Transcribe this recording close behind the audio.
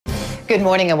Good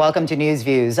morning and welcome to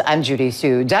Newsviews. I'm Judy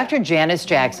Sue. Dr. Janice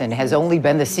Jackson has only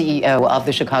been the CEO of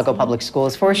the Chicago Public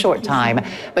Schools for a short time,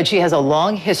 but she has a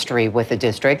long history with the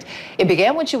district. It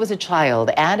began when she was a child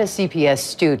and a CPS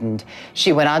student.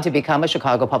 She went on to become a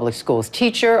Chicago Public Schools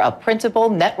teacher, a principal,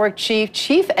 network chief,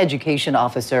 chief education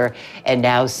officer, and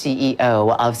now CEO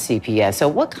of CPS. So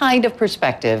what kind of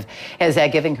perspective is that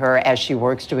giving her as she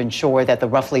works to ensure that the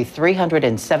roughly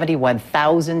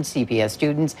 371,000 CPS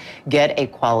students get a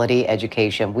quality education?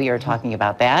 We are talking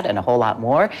about that and a whole lot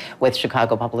more with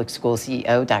Chicago Public Schools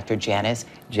CEO, Dr. Janice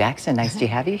Jackson. Nice to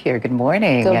have you here. Good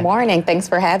morning. Good morning. Thanks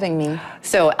for having me.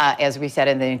 So as we said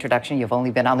in the introduction, you've only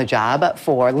been on the job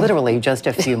for literally just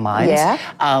a few months. Yeah.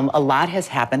 A lot has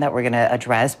happened that we're going to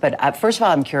address. But first of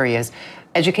all, I'm curious.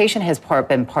 Education has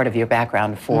been part of your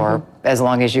background for as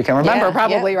long as you can remember,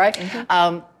 probably, right?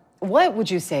 What would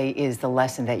you say is the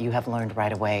lesson that you have learned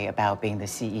right away about being the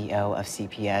CEO of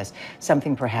CPS,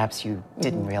 something perhaps you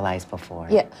didn't realize before?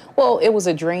 Yeah, well, it was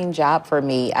a dream job for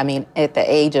me. I mean, at the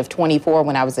age of 24,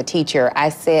 when I was a teacher, I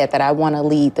said that I want to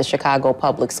lead the Chicago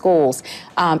Public Schools.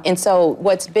 And so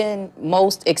what's been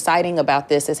most exciting about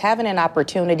this is having an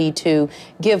opportunity to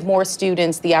give more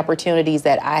students the opportunities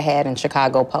that I had in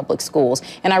Chicago Public Schools.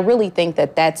 And I really think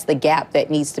that that's the gap that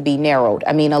needs to be narrowed.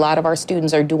 I mean, a lot of our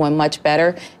students are doing much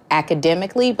better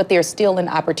academically, but there's still an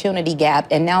opportunity gap.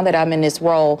 And now that I'm in this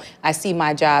role, I see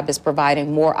my job as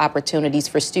providing more opportunities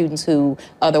for students who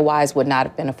otherwise would not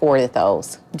have been afforded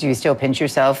those. Do you still pinch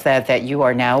yourself that you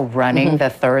are now running the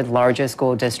third largest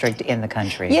school district in the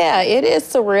country? Yeah, it is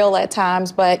surreal at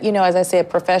times, but you know, as I said,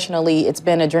 professionally, it's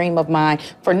been a dream of mine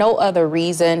for no other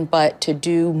reason but to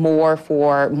do more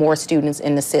for more students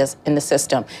in the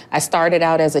system. I started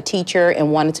out as a teacher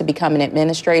and wanted to become an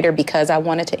administrator because I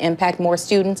wanted to impact more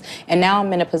students. And now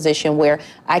I'm in a position where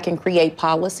I can create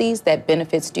policies that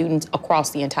benefit students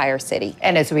across the entire city.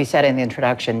 And as we said in the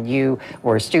introduction, you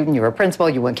were a student, you were a principal,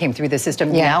 you came through the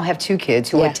system. You now have two kids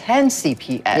who attend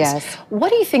CPS. Yes. What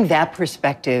do you think that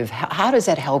perspective, how does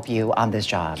that help you on this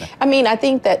job? I mean, I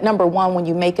think that number one, when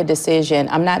you make a decision,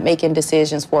 I'm not making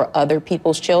decisions for other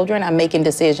people's children. I'm making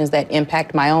decisions that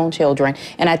impact my own children.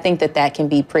 And I think that that can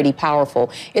be pretty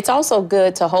powerful. It's also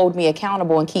good to hold me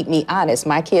accountable and keep me honest.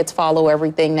 My kids follow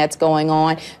everything that's going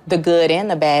on, the good and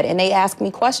the bad, and they ask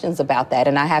me questions about that,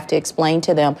 and I have to explain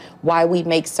to them why we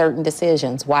make certain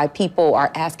decisions, why people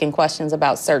are asking questions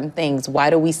about certain things, why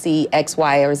do we see X,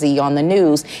 Y, or Z on the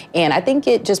news, and I think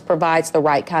it just provides the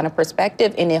right kind of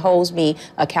perspective, and it holds me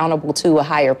accountable to a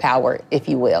higher power, if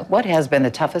you will. What has been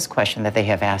the toughest question that they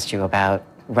have asked you about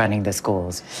running the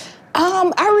schools?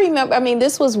 I remember, I mean,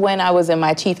 this was when I was in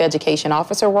my chief education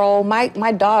officer role. My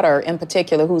daughter in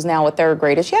particular, who's now a third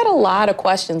grader, she had a lot of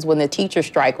questions when the teacher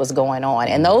strike was going on,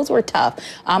 and those were tough.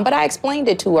 But I explained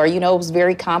it to her. You know, it was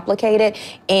very complicated.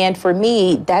 And for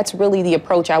me, that's really the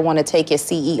approach I want to take as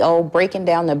CEO, breaking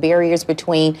down the barriers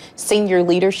between senior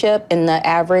leadership and the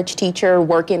average teacher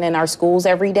working in our schools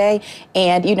every day.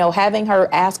 And, you know, having her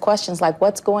ask questions like,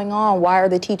 what's going on? Why are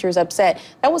the teachers upset?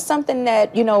 That was something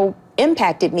that, you know,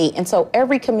 impacted me. And so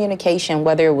every communication,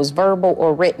 whether it was verbal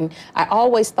or written, I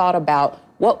always thought about,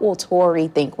 what will Tori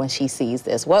think when she sees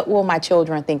this? What will my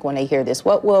children think when they hear this?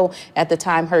 What will, at the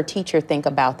time, her teacher think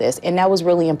about this? And that was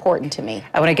really important to me.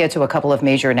 I want to get to a couple of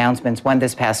major announcements. One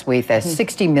this past week, that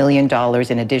 $60 million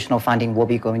in additional funding will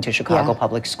be going to Chicago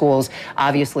Public Schools.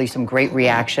 Obviously, some great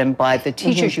reaction, but the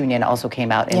teachers union also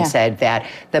came out and said that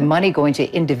the money going to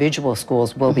individual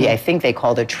schools will be, I think they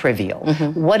called it trivial.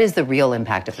 What is the real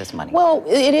impact of this money? Well,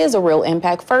 it is a real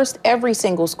impact. First, every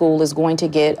single school is going to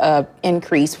get an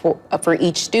increase for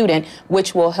each student,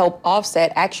 which will help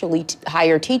offset actually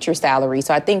higher teacher salaries.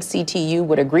 So I think CTU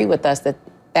would agree with us that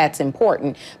that's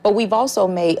important. But we've also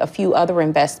made a few other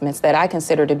investments that I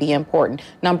consider to be important.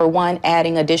 Number one,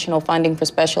 adding additional funding for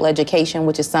special education,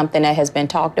 which is something that has been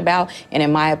talked about, and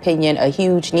in my opinion, a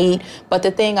huge need. But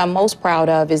the thing I'm most proud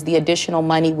of is the additional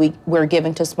money we're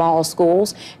giving to small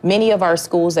schools. Many of our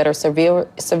schools that are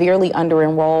severely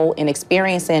under-enrolled and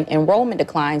experiencing enrollment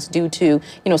declines due to, you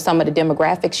know, some of the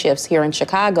demographic shifts here in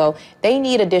Chicago, they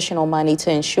need additional money to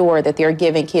ensure that they're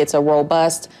giving kids a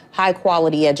robust,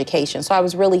 high-quality education. So I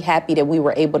was really happy that we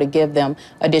were able to give them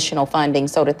additional funding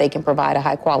so that they can provide a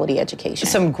high-quality education.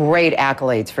 Some great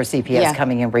accolades for CPS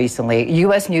coming in recently.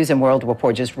 U.S. News and World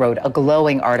Report just wrote a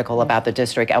glowing article about the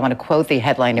district. I want to quote the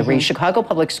headline. It reads, Chicago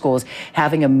Public Schools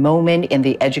having a moment in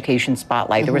the education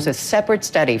spotlight. There was a separate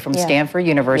study from Stanford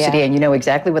University, and you know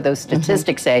exactly what those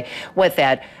statistics say, what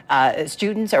that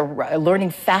students are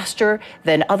learning faster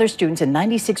than other students in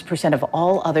 96% of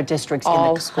all other districts in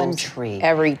the country.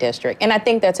 Every district. And I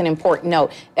think that's an important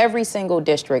note. Every single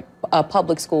district, a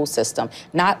public school system,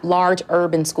 not large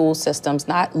urban school systems,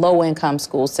 not low-income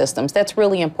school systems. That's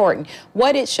really important.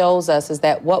 What it shows us is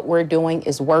that what we're doing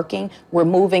is working. We're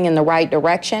moving in the right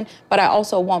direction. But I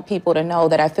also want people to know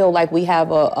that I feel like we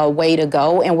have a way to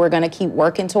go, and we're going to keep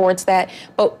working towards that.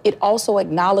 But it also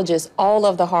acknowledges all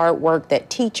of the hard work that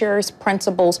teachers,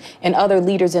 principals, and other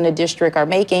leaders in the district are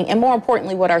making, and more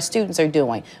importantly, what our students are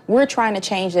doing. We're trying to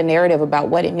change the narrative about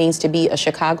what it means to be a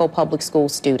Chicago public school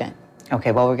student.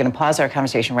 Okay, well, we're going to pause our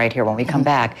conversation right here. When we come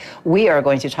back, we are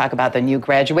going to talk about the new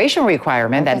graduation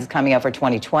requirement that is coming up for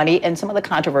 2020 and some of the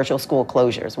controversial school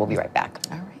closures. We'll be right back.